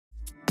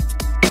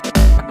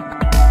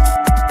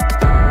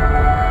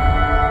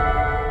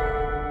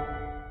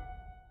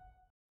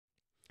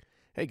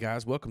Hey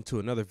guys, welcome to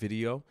another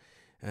video.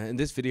 In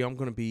this video, I'm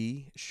going to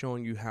be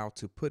showing you how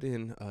to put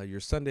in your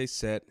Sunday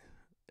set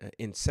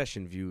in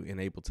session view in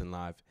Ableton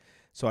Live.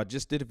 So I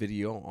just did a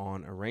video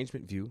on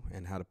arrangement view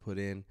and how to put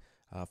in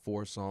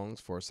 4 songs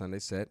for a Sunday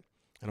set.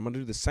 And I'm going to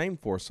do the same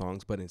 4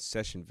 songs, but in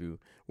session view.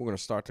 We're going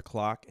to start the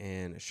clock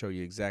and show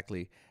you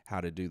exactly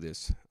how to do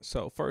this.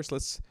 So first,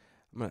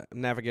 I'm going to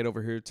navigate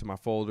over here to my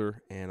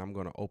folder, and I'm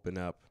going to open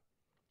up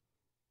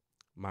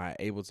my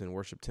Ableton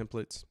worship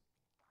templates.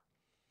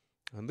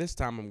 And this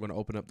time I'm going to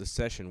open up the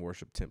session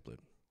worship template.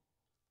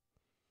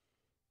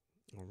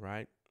 All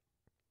right.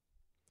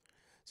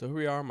 So here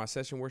we are, my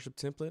session worship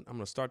template. I'm going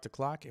to start the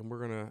clock, and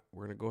we're going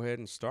to go ahead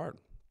and start.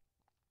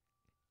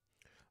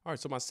 All right,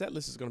 so my set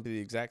list is going to be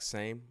the exact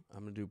same.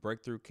 I'm going to do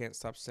Breakthrough, Can't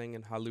Stop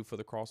Singing, Hallelujah for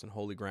the Cross, and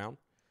Holy Ground.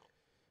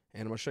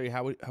 And I'm going to show you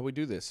how we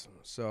do this.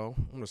 So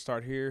I'm going to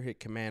start here,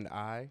 hit Command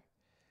I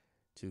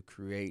to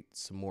create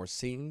some more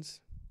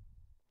scenes.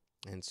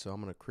 And so I'm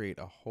going to create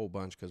a whole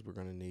bunch because we're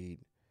going to need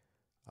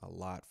a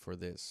lot for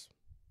this.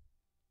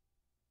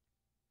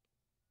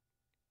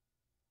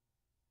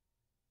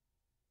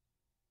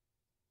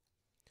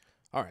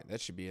 All right,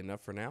 that should be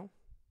enough for now.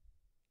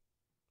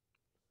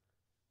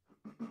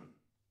 All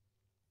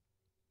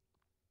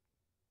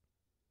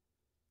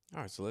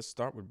right, so let's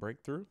start with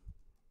Breakthrough.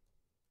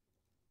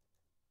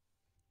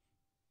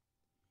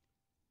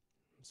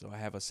 So I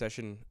have a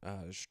session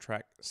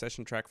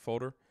track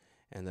folder,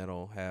 and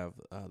that'll have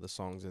the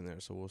songs in there.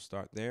 So we'll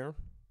start there.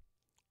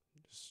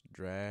 Just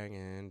drag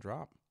and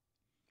drop.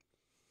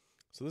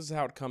 So this is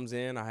how it comes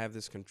in. I have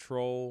this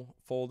control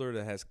folder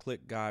that has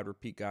click, guide,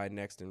 repeat, guide,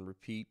 next, and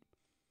repeat.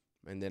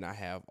 And then I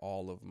have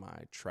all of my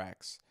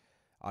tracks,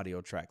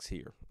 audio tracks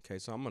here. Okay,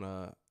 so I'm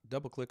gonna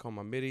double click on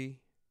my MIDI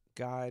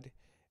guide,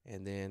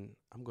 and then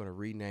I'm gonna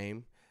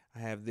rename. I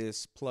have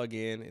this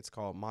plugin, it's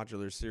called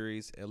Modular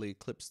Series, LE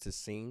Clips to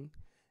Scene.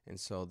 And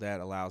so that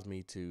allows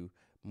me to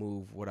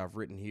move what I've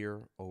written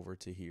here over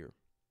to here.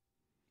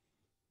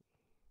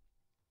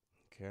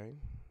 Okay,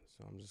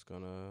 so I'm just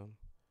gonna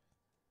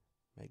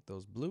make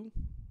those blue.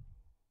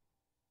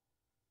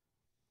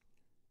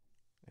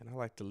 And I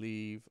like to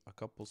leave a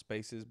couple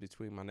spaces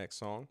between my next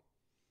song.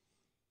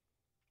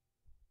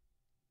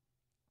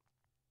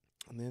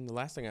 And then the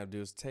last thing I'll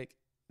do is take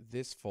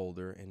this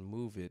folder and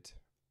move it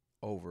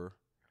over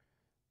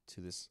to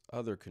this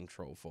other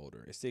control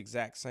folder. It's the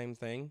exact same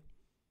thing,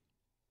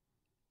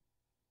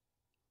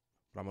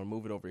 but I'm going to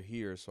move it over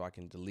here so I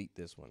can delete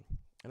this one.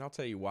 And I'll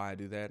tell you why I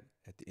do that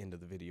at the end of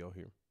the video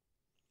here.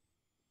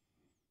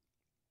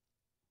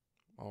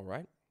 All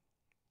right,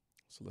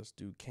 so let's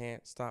do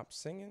Can't Stop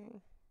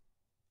Singing.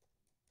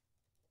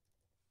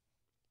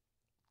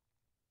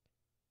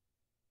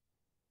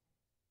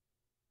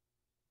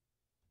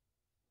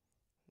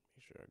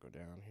 Make sure I go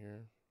down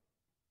here.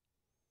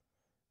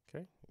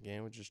 Okay,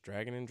 again, we're just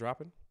dragging and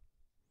dropping.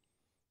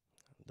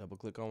 Double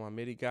click on my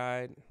MIDI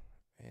guide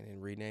and then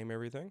rename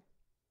everything.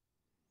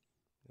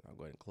 And I'll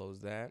go ahead and close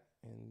that,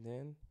 and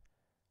then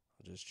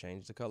I'll just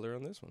change the color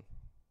on this one.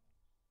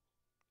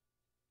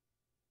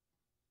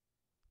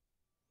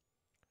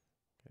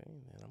 Okay,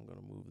 and then I'm going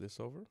to move this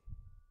over.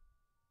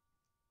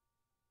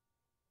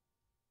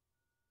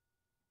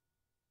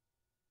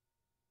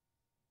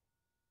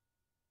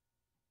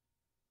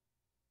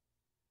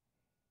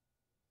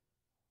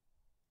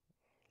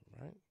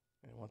 All right,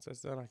 and once that's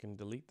done, I can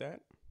delete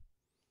that,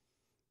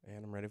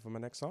 and I'm ready for my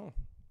next song.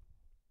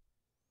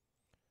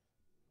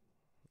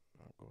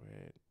 I'll go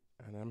ahead,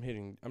 and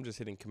I'm just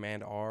hitting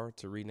Command R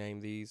to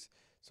rename these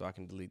so I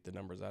can delete the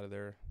numbers out of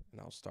there,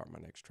 and I'll start my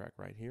next track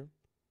right here.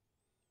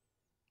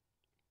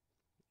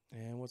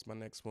 And what's my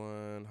next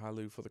one?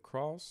 Hallelujah for the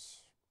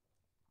Cross.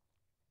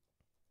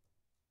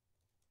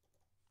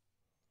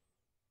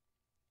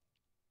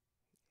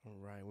 All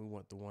right, we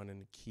want the one in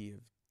the key of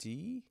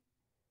D.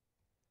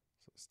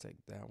 So let's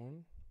take that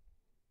one.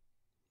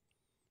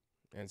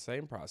 And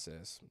same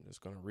process. I'm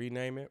just going to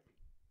rename it.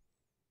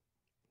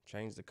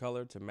 Change the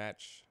color to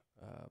match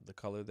the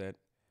color that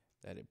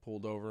it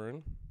pulled over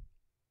in.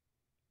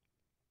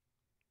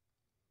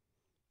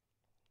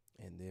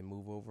 And then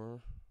move over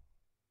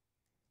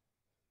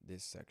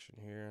this section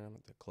here. I'm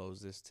going to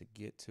close this to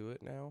get to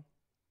it now.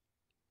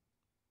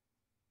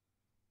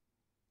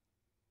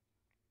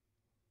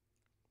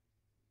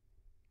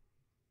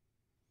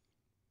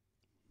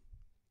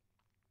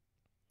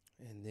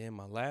 And then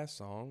my last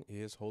song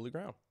is Holy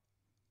Ground.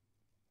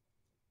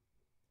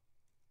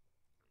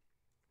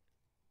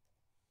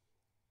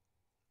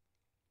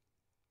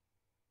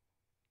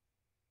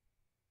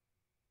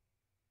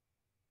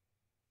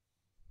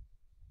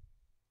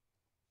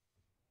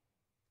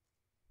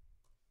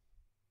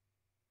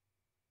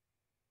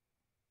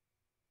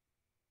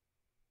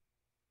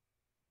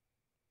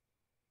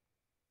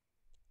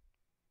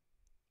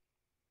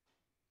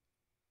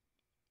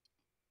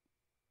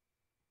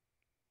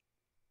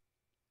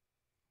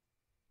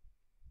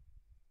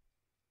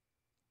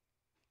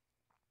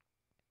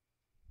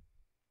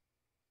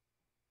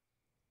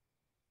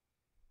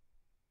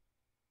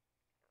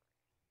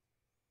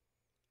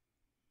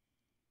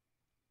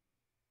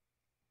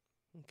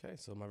 Okay,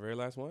 so my very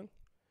last one,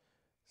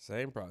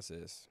 same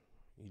process.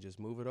 You just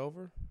move it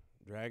over,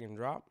 drag and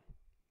drop,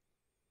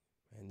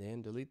 and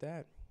then delete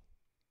that.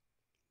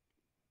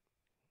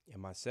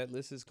 And my set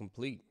list is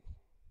complete.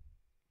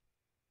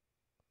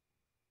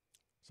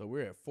 So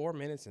we're at 4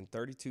 minutes and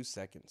 32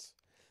 seconds.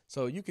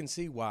 So you can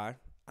see why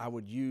I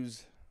would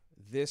use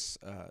this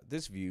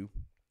view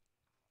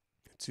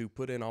to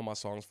put in all my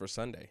songs for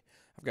Sunday.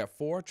 I've got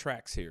 4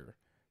 tracks here: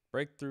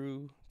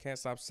 Breakthrough, Can't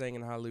Stop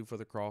Singing, Hallelujah for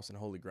the Cross, and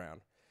Holy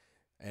Ground.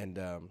 And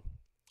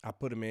I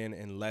put them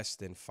in less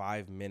than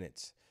 5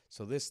 minutes.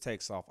 So this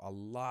takes off a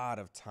lot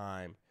of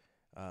time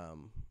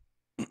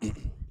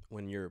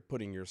when you're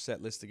putting your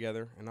set list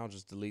together. And I'll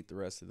just delete the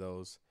rest of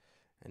those.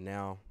 And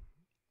now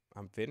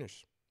I'm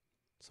finished.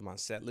 So my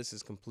set list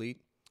is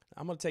complete.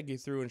 I'm going to take you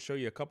through and show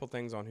you a couple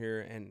things on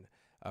here and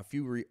a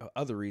few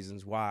other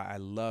reasons why I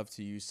love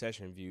to use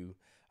Session View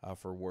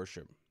for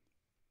worship.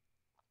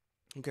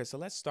 Okay, so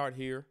let's start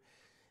here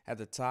at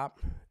the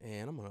top,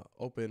 and I'm going to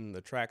open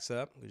the tracks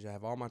up because I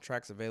have all my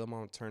tracks available.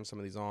 I'm going to turn some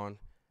of these on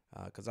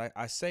because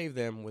I save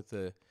them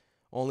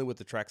only with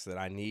the tracks that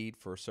I need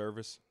for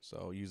service.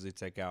 So usually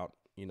take out,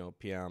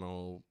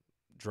 piano,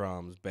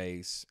 drums,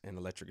 bass, and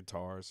electric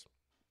guitars.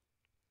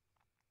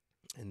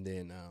 And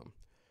then,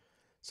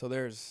 so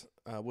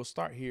we'll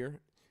start here,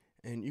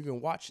 and you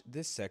can watch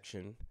this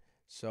section.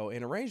 So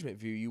in arrangement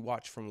view, you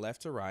watch from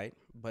left to right,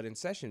 but in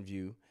session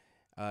view,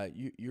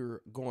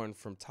 you're going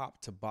from top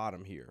to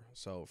bottom here.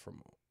 So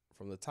from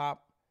the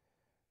top,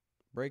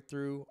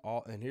 breakthrough,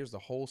 and here's the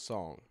whole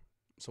song.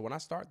 So when I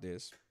start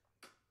this,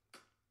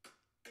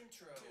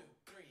 intro, 2,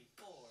 3,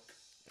 4.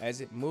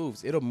 As it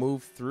moves, it'll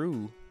move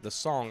through the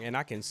song, and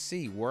I can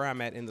see where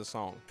I'm at in the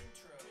song.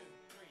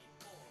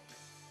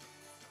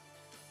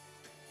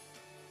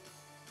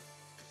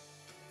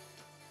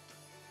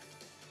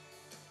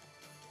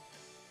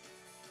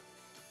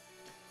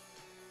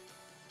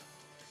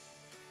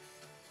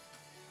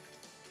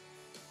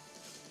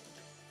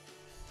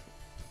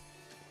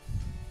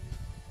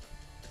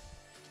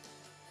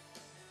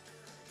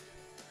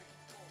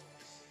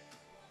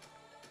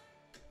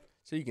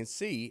 So you can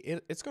see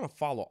it's going to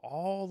follow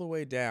all the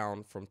way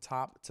down from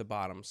top to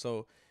bottom.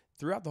 So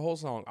throughout the whole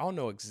song, I'll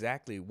know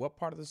exactly what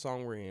part of the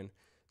song we're in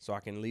so I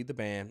can lead the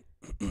band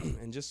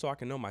and just so I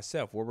can know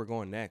myself where we're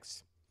going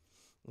next.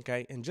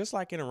 Okay, and just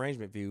like in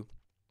arrangement view,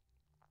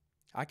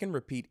 I can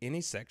repeat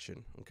any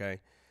section. Okay,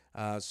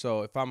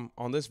 so if I'm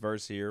on this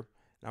verse here,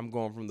 I'm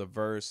going from the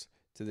verse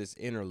to this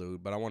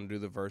interlude, but I want to do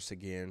the verse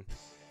again.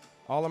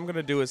 All I'm going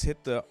to do is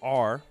hit the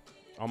R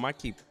on my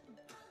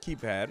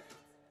keypad.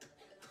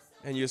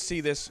 And you'll see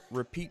this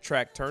repeat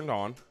track turned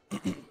on.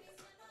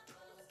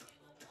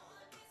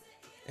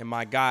 And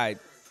my guide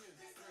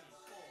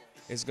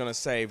is going to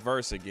say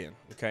verse again.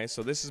 Okay,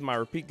 so this is my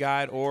repeat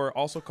guide, or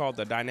also called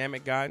the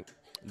dynamic guide,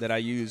 that I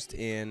used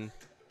in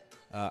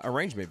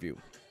arrangement view.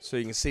 So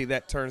you can see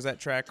that turns that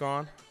track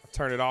on. I'll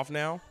turn it off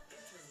now.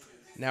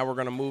 Now we're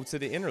going to move to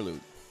the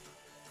interlude.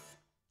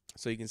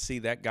 So you can see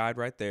that guide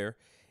right there.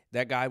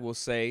 That guide will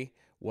say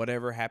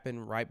whatever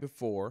happened right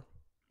before.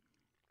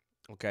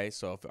 Okay,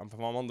 so if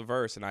I'm on the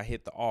verse and I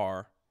hit the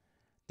R,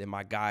 then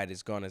my guide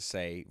is going to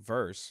say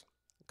verse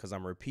because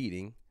I'm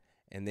repeating.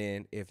 And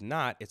then if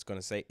not, it's going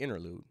to say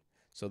interlude.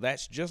 So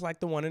that's just like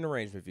the one in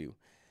arrangement view.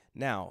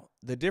 Now,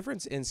 the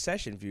difference in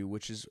session view,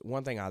 which is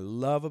one thing I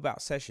love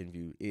about session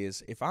view,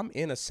 is if I'm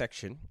in a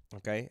section,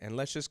 okay, and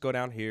let's just go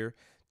down here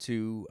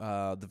to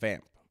the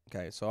vamp.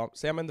 Okay, so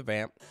say I'm in the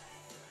vamp,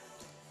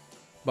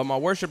 but my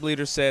worship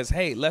leader says,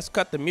 hey, let's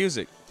cut the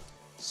music.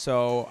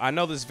 So I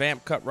know this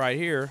vamp cut right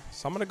here,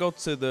 so I'm going to go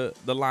to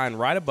the line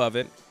right above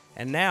it,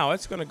 and now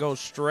it's going to go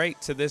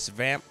straight to this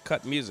vamp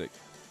cut music.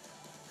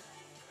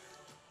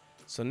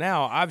 So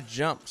now I've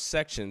jumped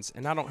sections,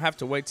 and I don't have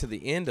to wait to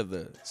the end of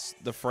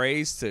the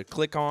phrase to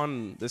click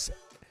on this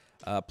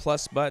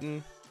plus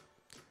button.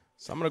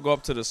 So I'm going to go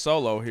up to the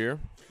solo here,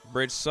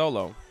 bridge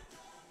solo.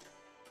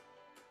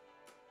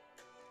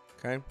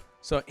 Okay,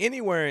 so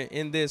anywhere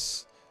in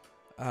this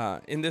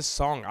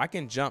song, I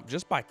can jump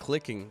just by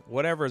clicking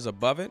whatever is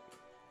above it.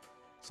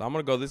 So I'm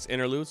going to go this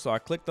interlude. So I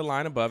click the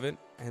line above it.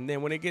 And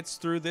then when it gets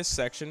through this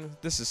section,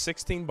 this is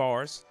 16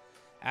 bars.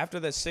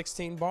 After that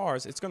 16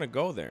 bars, it's going to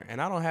go there.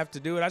 And I don't have to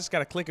do it. I just got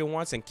to click it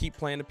once and keep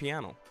playing the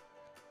piano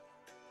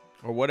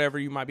or whatever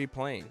you might be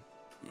playing.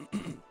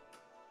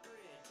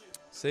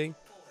 See?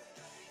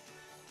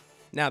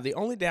 Now, the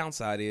only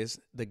downside is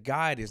the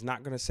guide is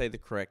not going to say the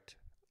correct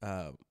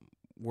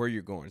where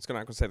you're going. It's not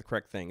going to say the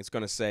correct thing. It's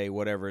going to say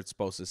whatever it's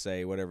supposed to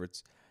say, whatever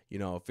it's,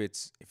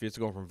 if it's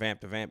going from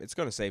vamp to vamp, it's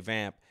going to say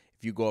vamp.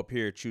 If you go up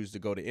here, choose to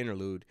go to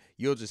interlude,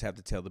 you'll just have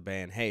to tell the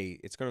band, hey,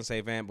 it's going to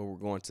say vamp, but we're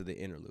going to the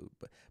interlude.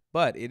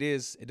 But it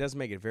does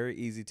make it very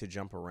easy to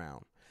jump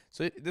around.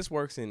 So this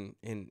works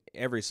in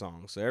every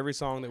song. So every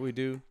song that we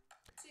do,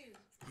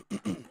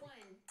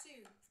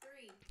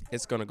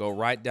 it's going to go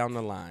right down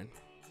the line.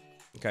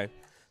 Okay.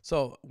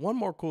 So one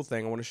more cool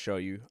thing I want to show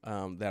you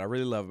that I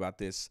really love about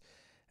this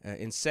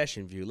in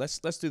session view. Let's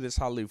do this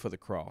Hallelujah for the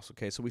Cross.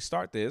 Okay, so we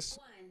start this.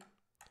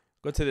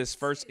 Go to this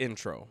first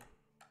intro.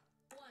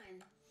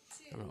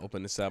 I'm gonna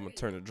open this up. I'm gonna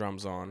turn the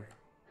drums on.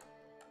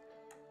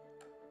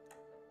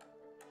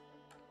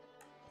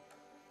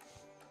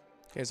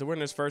 Okay, so we're in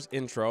this first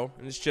intro,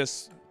 and it's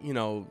just, you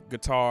know,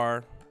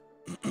 guitar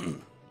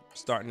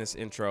starting this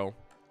intro,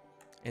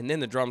 and then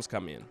the drums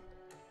come in.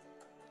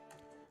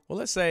 Well,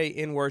 let's say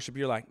in worship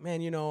you're like,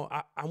 man, you know,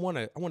 I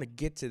wanna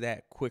get to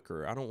that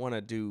quicker. I don't want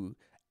to do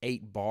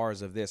 8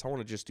 bars of this. I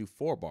want to just do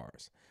 4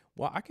 bars.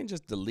 Well, I can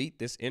just delete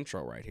this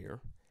intro right here,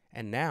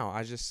 and now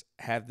I just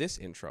have this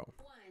intro.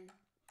 1,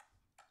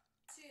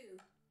 2,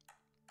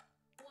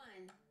 1,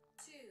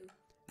 2.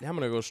 Now I'm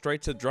gonna go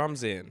straight to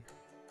drums in.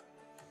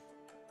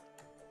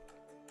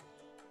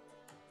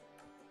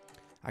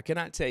 I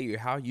cannot tell you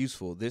how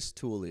useful this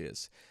tool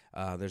is.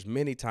 There's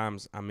many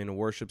times I'm in a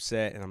worship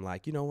set and I'm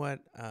like, you know what?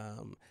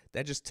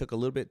 That just took a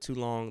little bit too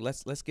long.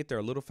 Let's get there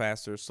a little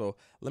faster. So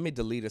let me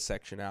delete a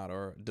section out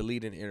or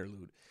delete an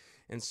interlude.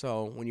 And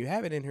so when you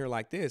have it in here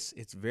like this,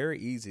 it's very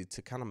easy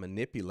to kind of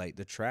manipulate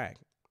the track.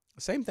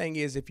 Same thing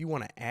is if you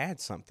want to add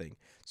something.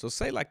 So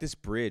say like this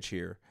bridge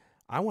here,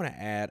 I want to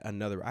add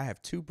another. I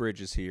have 2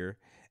 bridges here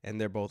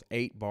and they're both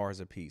 8 bars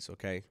apiece.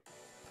 Okay.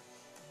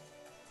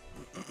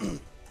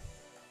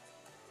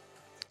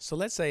 So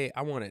let's say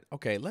I want it,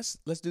 okay, let's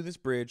do this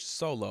bridge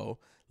solo.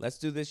 Let's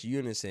do this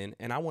unison,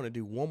 and I want to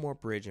do one more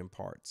bridge in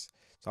parts.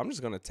 So I'm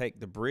just going to take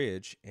the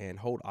bridge and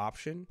hold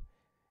Option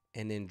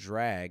and then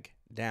drag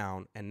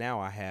down, and now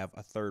I have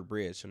a 3rd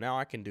bridge. So now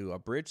I can do a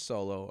bridge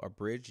solo, a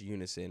bridge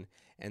unison,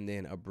 and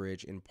then a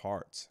bridge in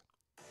parts.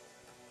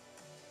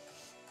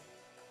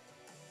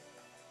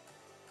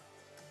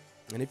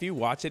 And if you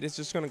watch it, it's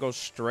just going to go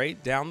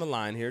straight down the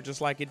line here, just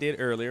like it did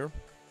earlier.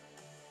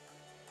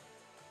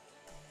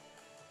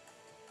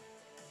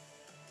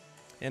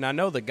 And I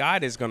know the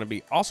guide is going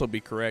to also be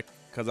correct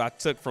because I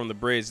took from the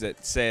bridge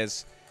that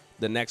says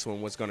the next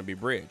one was going to be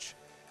bridge.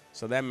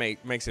 So that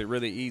makes it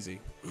really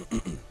easy.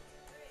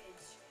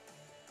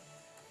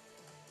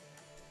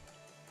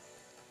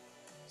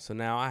 So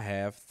now I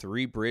have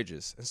 3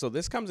 bridges. And so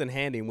this comes in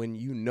handy when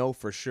you know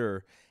for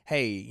sure,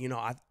 hey, you know,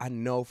 I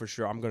know for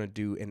sure I'm going to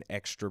do an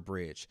extra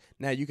bridge.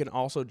 Now you can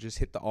also just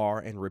hit the R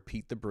and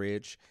repeat the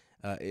bridge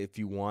if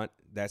you want.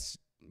 That's,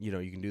 you know,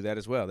 you can do that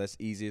as well. That's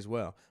easy as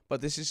well.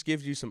 But this just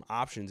gives you some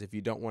options if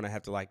you don't want to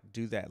have to like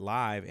do that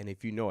live. And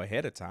if you know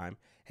ahead of time,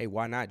 hey,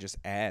 why not just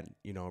add,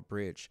 you know, a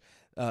bridge?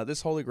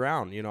 This Holy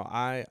Ground, you know,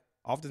 I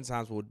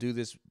oftentimes will do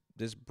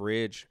this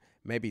bridge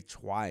maybe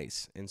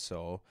twice. And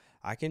so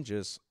I can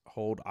just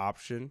hold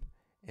Option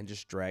and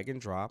just drag and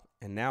drop.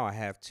 And now I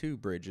have 2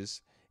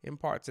 bridges in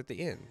parts at the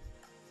end.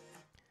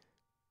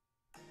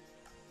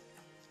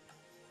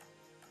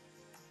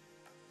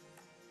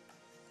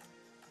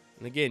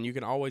 And again, you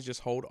can always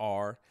just hold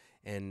R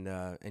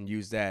and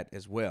use that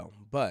as well.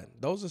 But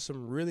those are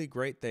some really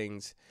great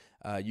things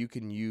you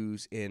can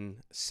use in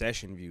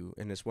Session View.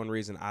 And it's one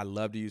reason I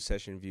love to use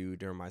Session View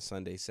during my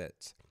Sunday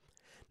sets.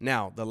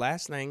 Now, the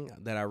last thing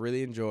that I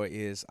really enjoy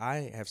is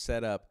I have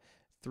set up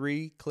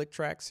 3 click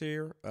tracks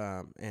here.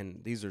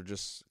 And these are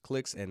just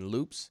clicks and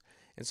loops.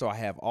 And so I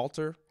have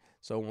altar.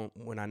 So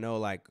when I know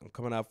like I'm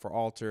coming up for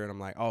altar and I'm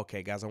like, oh,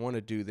 okay, guys, I want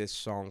to do this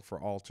song for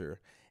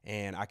altar.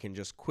 And I can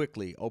just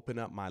quickly open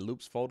up my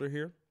loops folder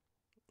here.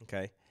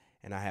 Okay.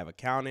 And I have a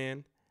count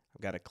in,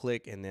 I've got a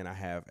click, and then I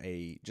have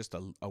just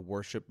a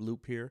worship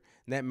loop here.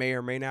 And that may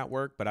or may not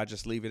work, but I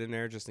just leave it in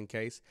there just in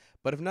case.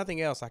 But if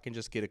nothing else, I can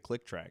just get a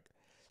click track.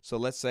 So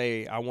let's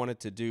say I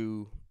wanted to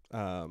do,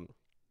 I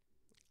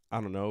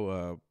don't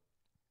know,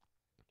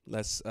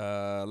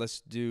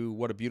 let's do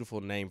What a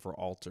Beautiful Name for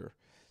altar.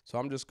 So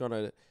I'm just going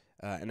to,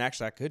 and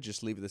actually I could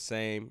just leave it the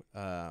same.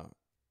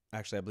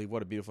 Actually, I believe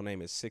What a Beautiful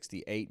Name is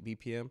 68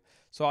 BPM.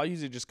 So I'll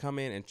usually just come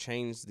in and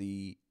change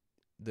the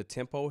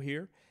tempo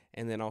here,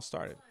 and then I'll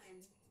start it. 1,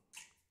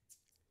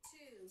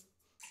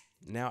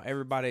 2. Now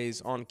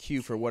everybody's on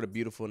cue for What a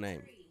Beautiful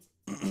Name.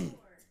 3, 4.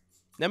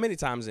 Now many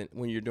times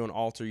when you're doing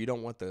altar, you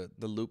don't want the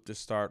loop to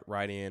start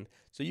right in.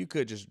 So you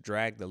could just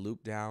drag the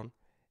loop down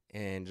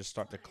and just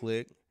start to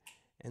click.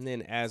 And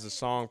then as the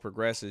song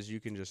progresses, you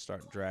can just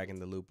start dragging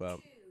the loop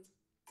up. 2,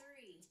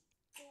 3,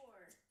 4.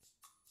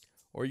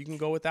 Or you can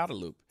go without a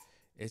loop.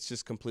 It's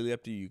just completely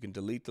up to you. You can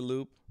delete the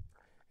loop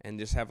and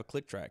just have a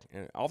click track.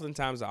 And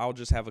oftentimes I'll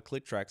just have a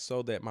click track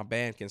so that my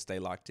band can stay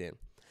locked in.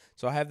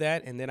 So I have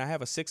that, and then I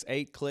have a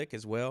 6/8 click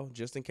as well,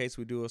 just in case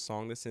we do a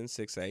song that's in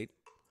 6/8.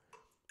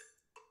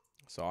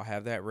 So I'll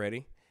have that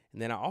ready.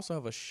 And then I also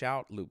have a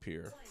shout loop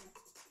here. 1,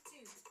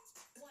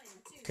 2, 1,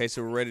 2. In case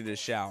we're ready to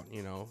shout,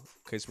 you know,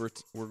 in case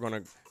we're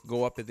going to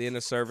go up at the end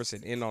of service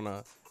and end on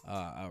a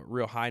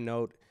real high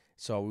note.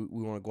 So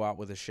we want to go out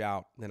with a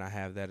shout. Then I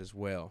have that as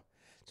well.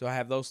 So I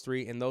have those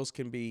 3, and those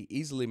can be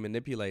easily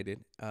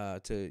manipulated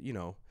to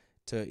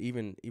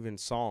even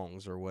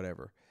songs or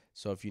whatever.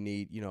 So if you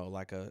need, you know,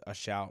 like a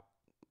shout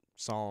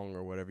song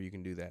or whatever, you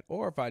can do that.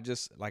 Or if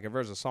if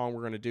there's a song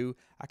we're going to do,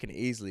 I can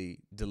easily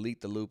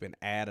delete the loop and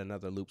add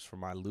another loops from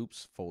my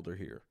loops folder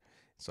here.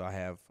 So I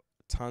have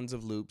tons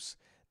of loops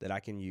that I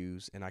can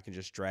use, and I can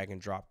just drag and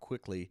drop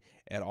quickly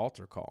at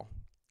altar call.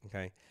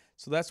 Okay.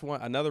 So that's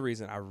another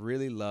reason I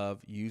really love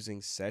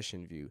using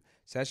Session View.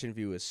 Session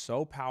View is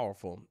so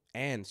powerful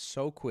and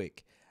so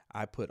quick.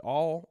 I put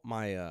all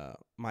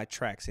my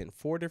tracks in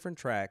 4 different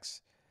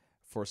tracks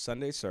for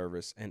Sunday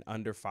service in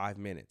under 5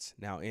 minutes.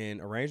 Now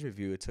in Arrangement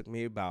View, it took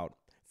me about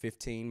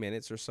 15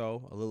 minutes or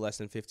so, a little less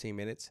than 15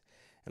 minutes.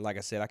 And like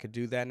I said, I could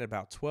do that in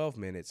about 12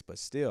 minutes, but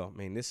still, I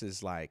mean, this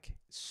is like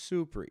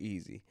super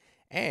easy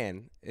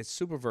and it's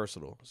super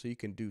versatile. So you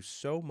can do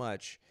so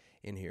much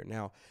in here.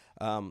 Now,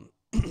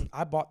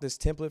 I bought this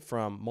template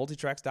from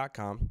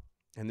multitracks.com,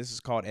 and this is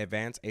called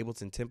Advanced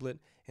Ableton Template,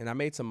 and I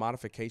made some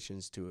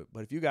modifications to it.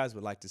 But if you guys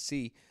would like to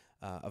see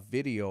a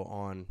video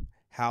on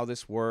how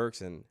this works,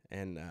 and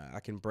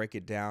I can break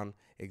it down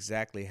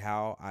exactly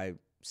how I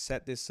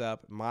set this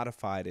up,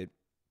 modified it,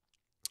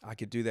 I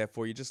could do that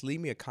for you. Just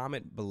leave me a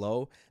comment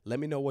below.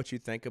 Let me know what you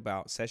think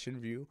about Session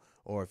View,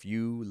 or if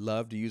you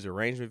love to use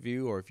Arrangement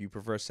View, or if you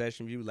prefer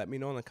Session View. Let me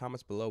know in the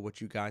comments below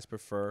what you guys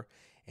prefer,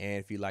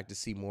 and if you'd like to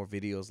see more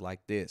videos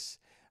like this.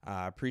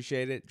 I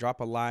appreciate it.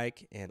 Drop a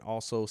like and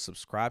also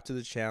subscribe to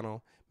the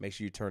channel. Make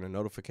sure you turn the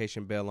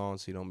notification bell on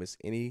so you don't miss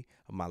any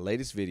of my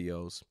latest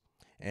videos.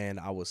 And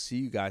I will see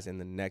you guys in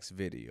the next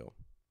video.